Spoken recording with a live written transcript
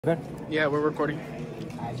Good. Yeah, we're recording.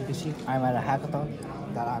 As you can see, I'm at a hackathon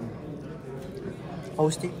that I'm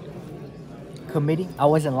hosting, committing. I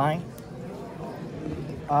wasn't lying.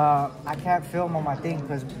 I can't film on my thing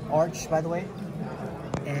because Arch, by the way,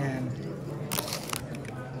 and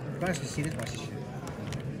you guys can see this. Watch this shit.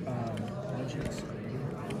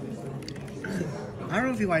 I don't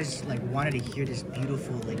know if you guys like wanted to hear this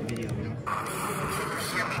beautiful like video, you know.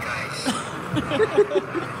 Hear me, guys.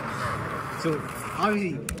 So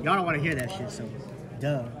obviously y'all don't want to hear that shit, so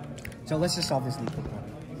duh. So let's just solve this leak.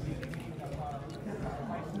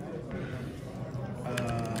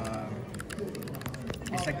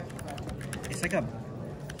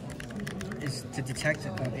 It's to detect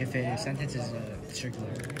if a sentence is circular.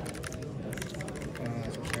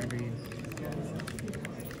 So for every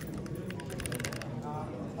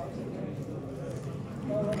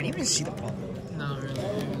can you even see the problem? No, really.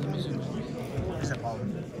 Let me zoom in. What is the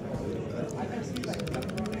problem?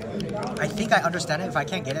 I think I understand it. If I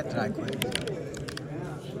can't get it, then I quit.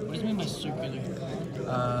 What do you mean by circular?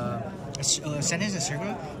 A sentence is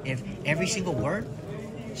circular if every single word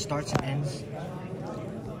starts and ends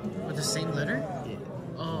With the same letter? Yeah.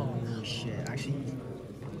 Oh. Holy shit. Actually,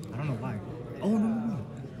 I don't know why. Oh, no.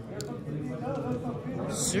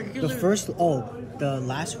 Circular? The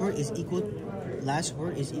last word is equal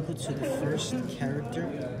to the first character.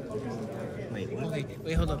 Wait, what? Okay,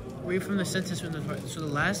 wait, hold up. Read from the sentence from the part. So the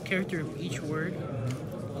last character of each word,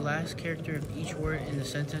 the last character of each word in the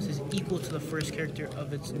sentence is equal to the first character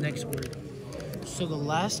of its next word. So the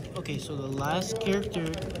last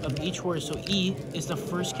character of each word, so E is the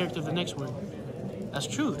first character of the next word. That's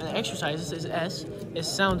true. And the exercises is S, is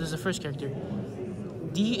sound is the first character.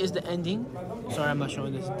 D is the ending. Sorry, I'm not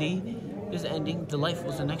showing this. D is the ending. The life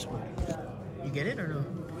was the next word. You get it or no?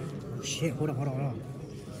 Oh, shit, hold on.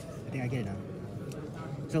 I think I get it now.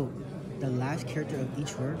 So, the last character of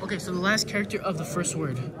each word? Okay, so the last character of the first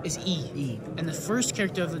word is E. E. And the first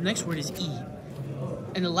character of the next word is E.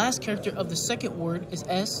 And the last character of the second word is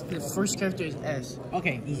S. And the first character is S.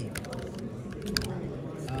 Okay, easy.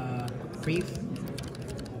 Brief.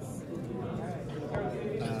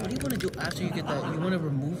 What do you want to do after you get that? You want to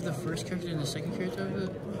remove the first character and the second character of the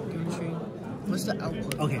given string? What's the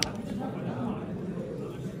output? Okay.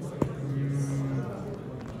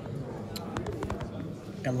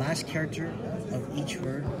 The last character of each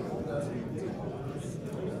word.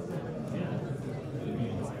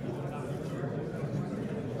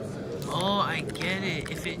 Oh, I get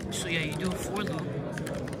it. So yeah, you do a for loop,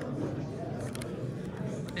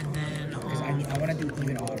 and then Because I want to do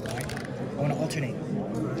even odd, right? I want to alternate.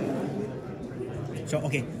 So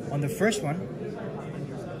okay, on the first one.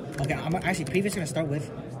 Okay, I'm actually previous gonna start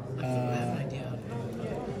with. I have an idea.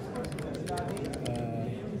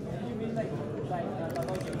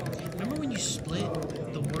 Remember when you split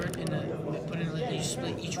the word in you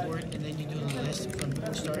split each word and then you do the list from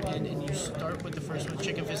start end and you start with the first one,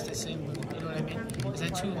 check if it's the same one. You know what I mean? Is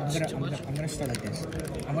that too much? I'm gonna start like this.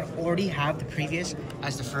 I'm gonna already have the previous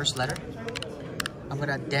as the first letter. I'm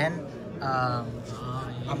gonna then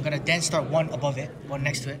start one above it, one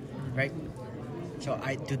next to it, right? So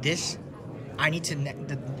I do this. I need to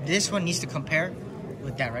this one needs to compare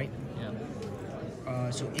with that, right? Yeah.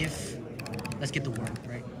 So if let's get the word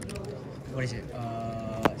right. What is it?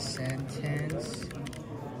 Sentence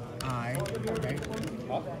I, right?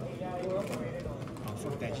 Oh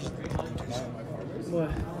fuck that! Just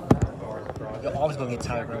What? you're always gonna get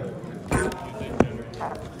tired, bro.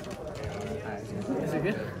 Is it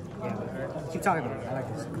good? Yeah. Keep talking about it. I like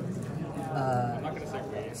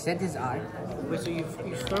this. Sentence I. Wait, so you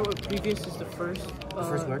start with previous is the first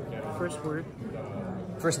First word. First word.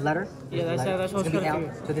 First letter. Yeah, that's letter. what I was It's gonna be trying to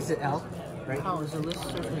L. figure. So this is L, right? How is the list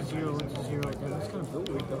start from 0 to 0 right there? That's kind of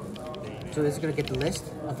weird though. So this is gonna get the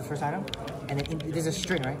list of the first item, and then there's a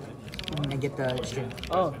string, right? And get the string.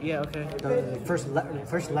 Oh, yeah, okay. The first letter in the string.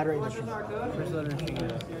 First letter in string.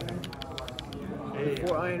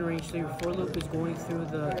 Before I arrange, so your for loop is going through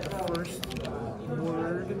the first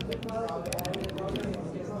word.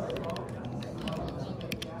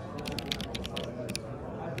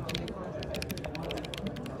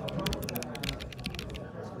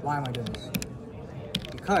 Why am I doing this?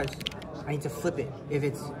 Because I need to flip it if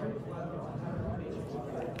it's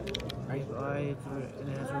right. I and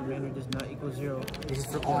it has a remainder does not equal 0. This is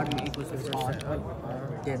for odd. Equals the If it's first odd.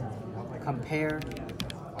 set. Then compare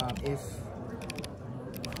if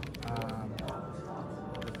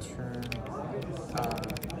return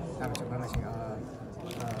what am I saying?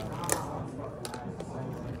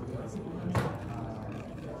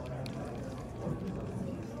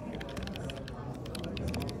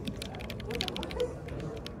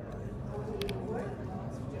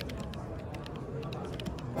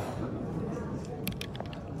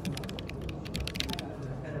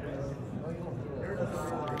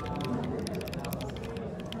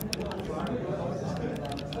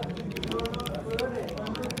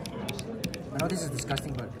 know this is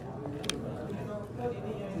disgusting, but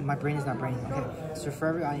my brain is not braining. Okay, so for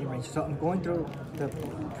every item range, so I'm going through the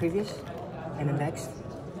previous and the next,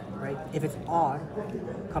 right? If it's odd,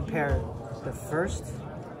 compare the first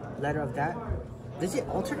letter of that. Does it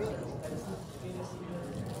alternate?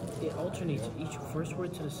 It alternates each first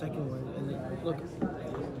word to the second word, and then, look,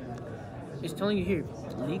 it's telling you here,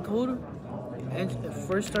 lead code, and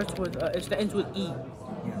first starts with it ends with E.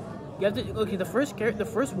 You have to the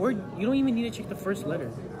first word. You don't even need to check the first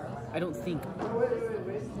letter. I don't think.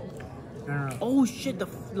 No. Oh shit! The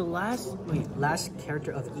last last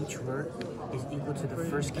character of each word is equal to the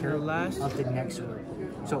first character of the next word.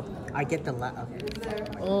 So I get the last.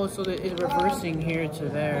 Oh, so it's reversing here to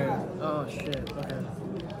there. Oh shit! Okay.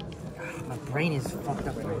 My brain is fucked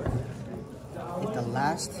up right now. If the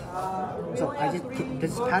last, so I just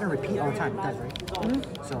does this pattern repeat all the time? It does, right?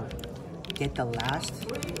 Mm-hmm. So get the last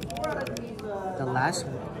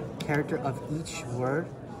character of each word.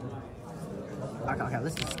 Okay,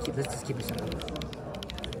 let's just keep it simple.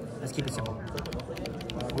 Let's keep it simple.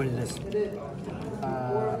 What is this?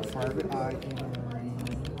 For every item range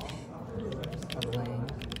of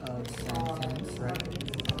length of sentence, right?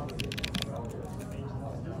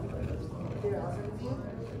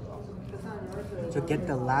 So get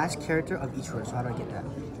the last character of each word. So how do I get that?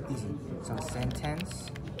 Easy. So sentence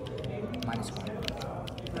minus 1.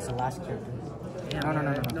 That's the last character. Yeah,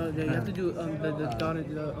 no. You have to do the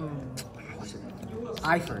dotted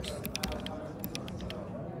I first.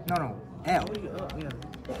 No. L. Yeah.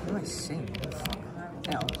 What am I saying?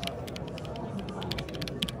 L.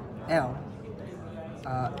 L.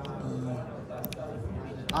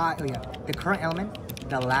 The current element,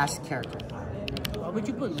 the last character. Why would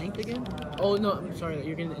you put length again? Oh no, I'm sorry.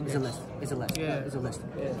 You're getting the index. It's a list. Yeah. It's a list.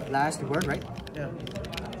 Yeah. Last word, right? Yeah.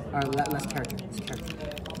 Or last character. It's a character.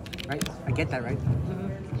 Right? I get that, right?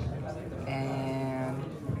 Mm-hmm. And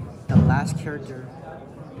the last character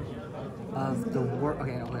of the word.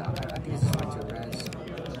 Okay, no, wait. I think this is going to res.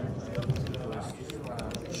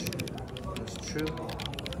 Was true.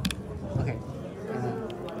 Okay. And then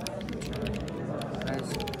res.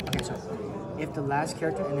 Okay, so if the last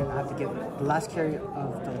character, and then I have to get the last character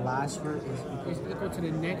of the last word is equal to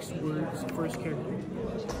the next word's first character.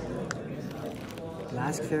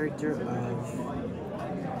 Last character of.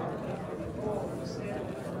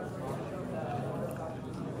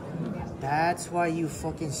 That's why you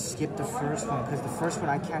fucking skipped the first one, because the first one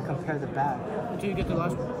I can't compare the back. Until you get the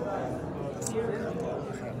last one.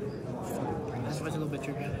 That's why it's a little bit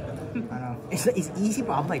tricky. I know. It's easy,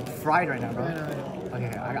 but I'm like fried right now, bro. I know.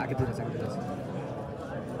 Okay, I can do this.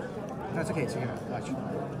 No, it's okay. Watch.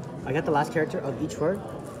 I got the last character of each word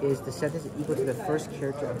is the sentence is equal to the first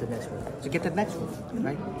character of the next word. So get the next word,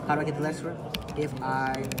 right? How do I get the next word? If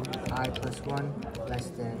I plus 1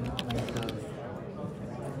 less than length of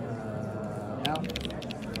L.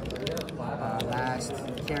 Last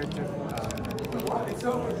character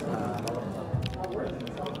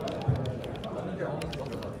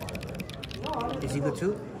is equal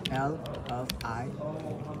to L of I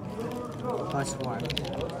plus 1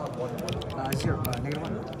 0 negative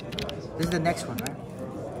 1. This is the next one, right?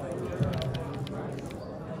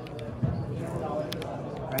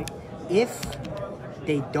 Right? If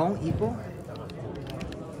they don't equal,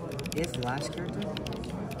 if last character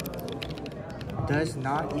does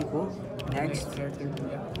not equal next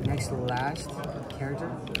last character.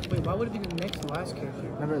 Wait, why would it be the next last character?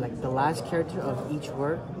 Remember, like the last character of each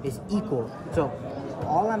word is equal. So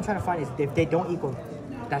all I'm trying to find is if they don't equal,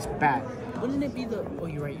 that's bad. Wouldn't it be the? Oh,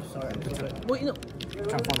 you're right. Sorry. Well, I'm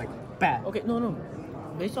trying to find like bad. Okay, no.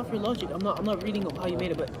 Based off your logic, I'm not reading how you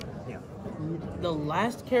made it, but yeah. The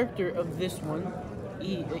last character of this one,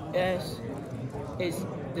 ES,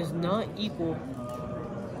 does not equal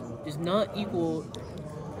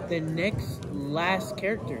the next last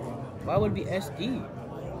character. Why would it be SD?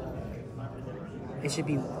 It should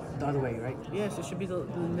be the other way, right? Yes, it should be the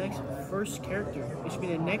next first character. It should be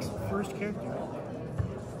the next first character.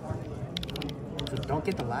 So don't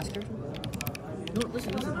get the last character? No,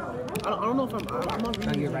 listen. I don't know if I'm not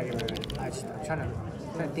reading. No, you're right. I'm trying to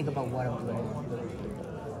think about what I'm doing.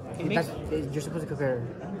 You're supposed to compare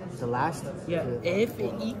the last. Yeah, if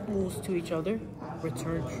it equals to each other,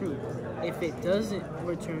 return true. If it doesn't,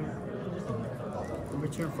 return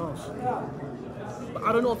false. But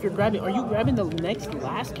I don't know if you're grabbing. Are you grabbing the next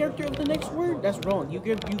last character of the next word? That's wrong. You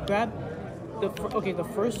grab the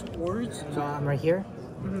first words. So I'm right here.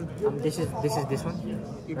 Mm-hmm. This is this one.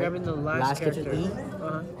 You're grabbing the last character E.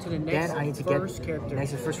 To the next. Then I need to first get character.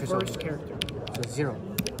 Next first character. So 0.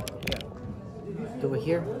 Yeah. Do it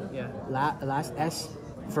here. Yeah. Last S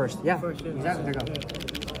first. Yeah. First, yeah. Exactly. There you go.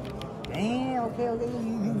 Damn. Okay.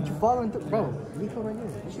 You following through, bro? Leave right here.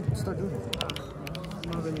 You should start doing it.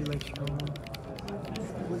 I'm not really like strong.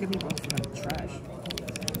 Look at me, bro. I'm trash.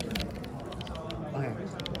 Okay.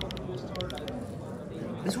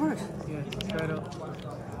 This works. Yeah, try it out.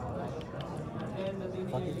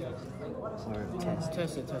 Fuck it. Or test.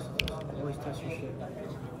 Test it. Always test your shit.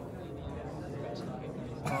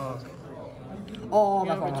 Oh,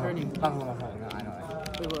 You're my returning. No, I know.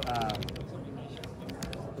 Wait,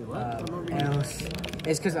 what? Else.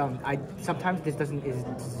 It's because I sometimes this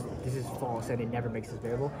is false and it never makes this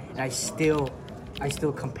variable, and I still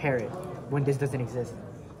compare it when this doesn't exist.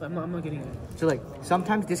 I'm not getting it. So like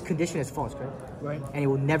sometimes this condition is false, correct? Right. And it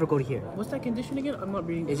will never go to here. What's that condition again? I'm not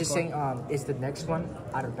reading. It's just saying is the next one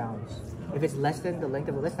out of bounds. If it's less than the length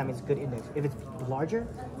of the list, that means good index. If it's larger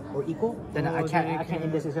or equal, then I can't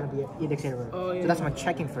index is gonna be indexed everywhere. Oh, yeah, so that's why I'm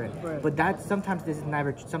checking for it. Right. But that sometimes this is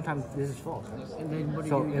never. Sometimes this is false. Right? And then what do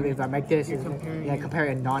So you? if I make this, comparing. compare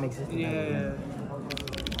a non-existent. Yeah.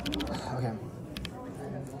 Okay.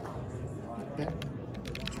 Yeah.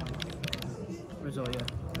 Result, yeah.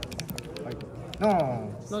 No.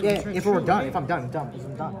 No, Yeah. return If we're true, done, right? if I'm done.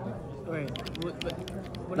 Right. What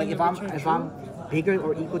Like is if it, I'm return if true? I'm bigger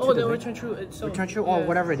or equal to Oh, the then return true. return true or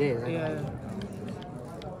whatever it is. Yeah.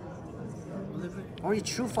 Or it's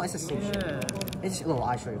true, false. It's the same shit. Yeah. It's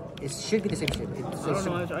I'll show you. It should be the same shit. I don't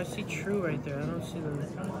know. I see true right there. I don't see the.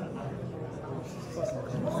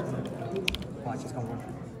 Watch, it's gonna work.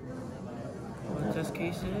 Test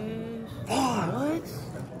cases. What?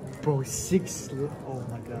 Bro, 6. Oh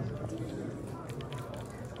my god.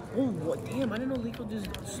 Oh, what? Damn! I didn't know Legal just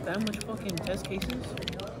that much fucking test cases.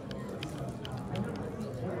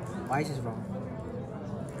 Why is this wrong?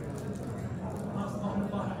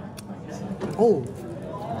 Oh.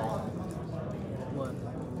 What?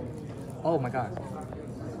 Oh my god.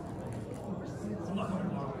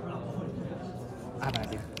 I have an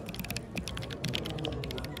idea.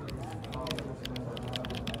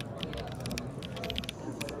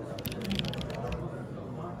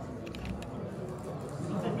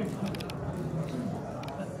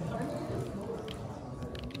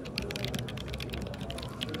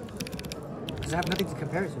 Because I have nothing to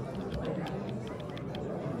compare it to.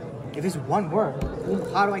 If it's one word,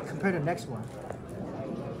 how do I compare the next one?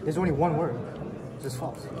 There's only one word. It's just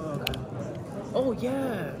false. Oh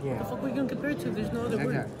yeah. Yeah. The fuck are we gonna compare it to? There's no other Like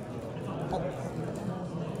word. that. Oh.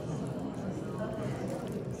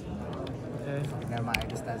 Okay. Never mind. I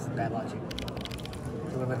guess that's bad logic.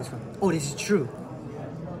 So what about this one? Oh, this is true.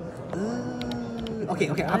 Okay.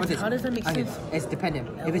 How about this? How does that make sense? It's dependent.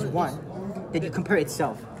 If it's one, then you compare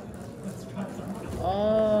itself.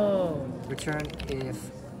 Oh. Return if.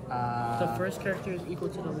 The first character is equal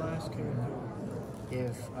to the last character.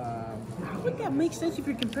 If. How would that make sense if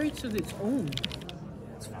you're comparing it to its own?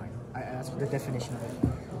 It's fine. That's the definition of it.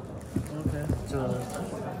 Okay. So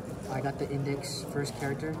I got the index first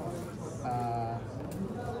character.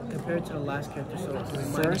 Compared to the last character, so it's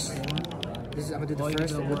First. -1. I'm gonna do the Oh, you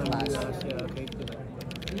first do and with the last. Yeah, okay, good.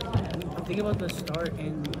 I'm thinking about the start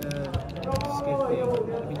and skip thing.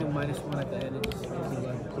 If you do -1 at the end, it just gives you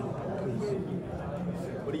like, please.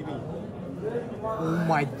 What do you mean? Oh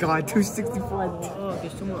my god, 265. Oh,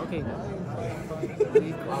 there's two more. Okay.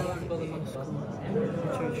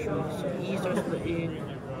 So E starts with E.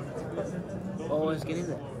 Oh, it's getting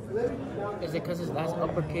that. Is it because it's last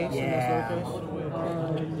uppercase Yeah. and it's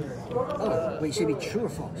lowercase? Oh, wait, should it be true or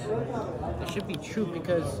false? It should be true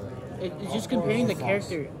because it's just comparing the False.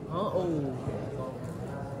 character. Oh.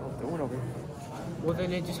 Throw it over. Well,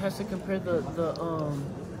 then it just has to compare the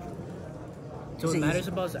So Is it it matters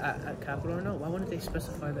easy? about at capital or no? Why wouldn't they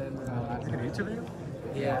specify that in the? Like an YouTube video?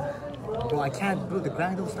 Yeah. Bro, I can't, bro, the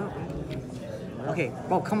grind don't stop. Okay,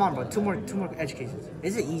 bro, come on, bro. Two more edge cases.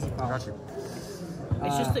 Is it easy, bro? Got you.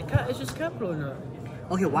 It's just capital or not?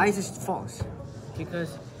 Okay, why is this false?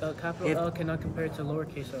 Because capital If- L cannot compare it to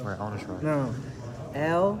lowercase L. Alright, I wanna try. No.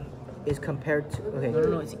 L is compared to, okay.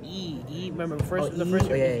 No, it's E. E. Remember, the first Oh,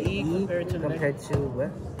 character yeah, is E compared to the next. to what?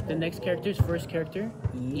 The next character is first character,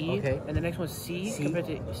 E, okay. and the next one's C, C. compared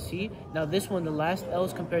to C. Now this one, the last L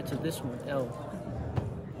is compared to this one, L.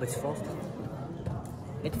 But it's false.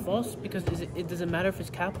 It's false because it doesn't matter if it's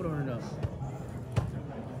capital or not.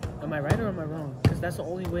 Am I right or am I wrong? Because that's the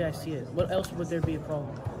only way I see it. What else would there be a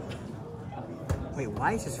problem? Wait,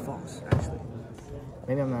 why is this false, actually?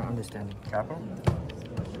 Maybe I'm not understanding. Capital?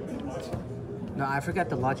 No, I forgot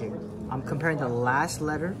the logic. I'm comparing the last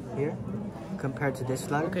letter here compared to this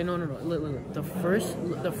letter. Okay, no. Look. The first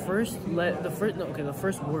word.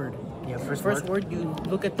 Yeah, First word, you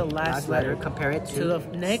look at the last letter. compare it To the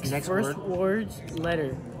next first word. word's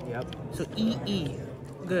letter. Yep. So E.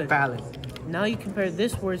 Good. Valid. Now you compare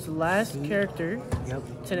this word's last C. character Yep.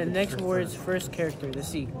 to the next word's first character, the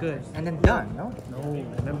C. Good. And then done, no? No,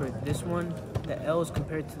 remember this one, the L is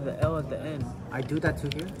compared to the L at the end. I do that too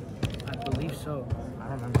here? I believe so. I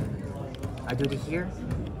don't remember. I do it here?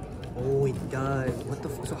 Oh, it does. What the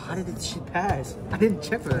so how did this shit pass? I didn't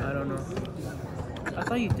check for I that. don't know. I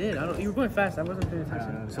thought you did. You were going fast. I wasn't paying I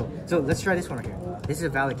attention. don't know. So let's try this one right here. This is a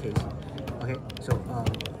valid case. Okay, so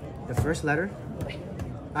the first letter,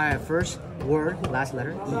 first word, last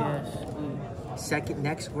letter, E. Yes. Second,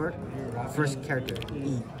 next word, first character,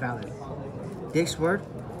 E, valid. Next word,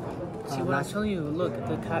 See what I'm last, telling you? Look,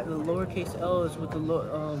 the lowercase L is with the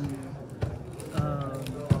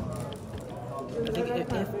I think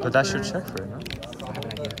if But that should check for it, no? I have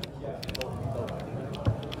an idea.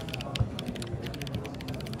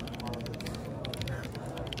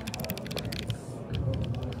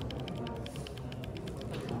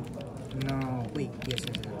 No, wait, yes.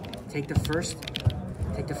 Take the first,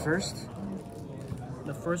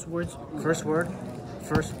 the first words first word,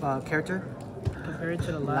 first character, compared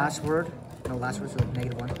to the last word, no, last word, so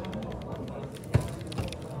 -1.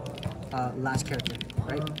 Last character,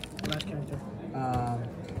 right? Last character.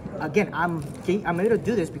 Again, I'm able to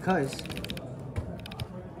do this because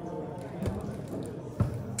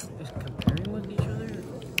Is comparing with each other?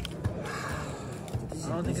 I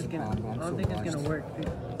don't think it's gonna work.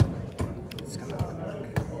 it's gonna work.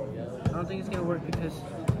 I don't think it's gonna work because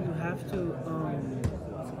you have to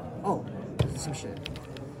Oh, this is some shit.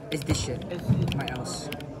 It's this shit. it's My else.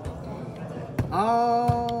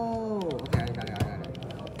 Oh, okay, I got it.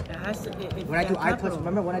 it has to When I do I plus, capital.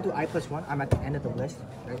 remember when I do I plus 1, I'm at the end of the list,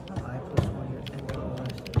 right? I plus 1 here and the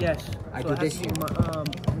list. Yes. I so do it has this to be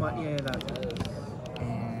here. that.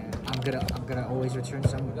 And I'm gonna always return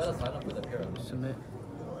some. Submit.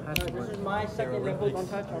 Has to work. My second wrinkle, don't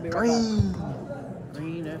touch. I'll be right back.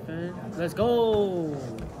 Green FN. Let's go.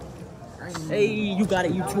 Hey, you got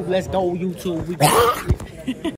it, YouTube. Let's go, YouTube. We got it.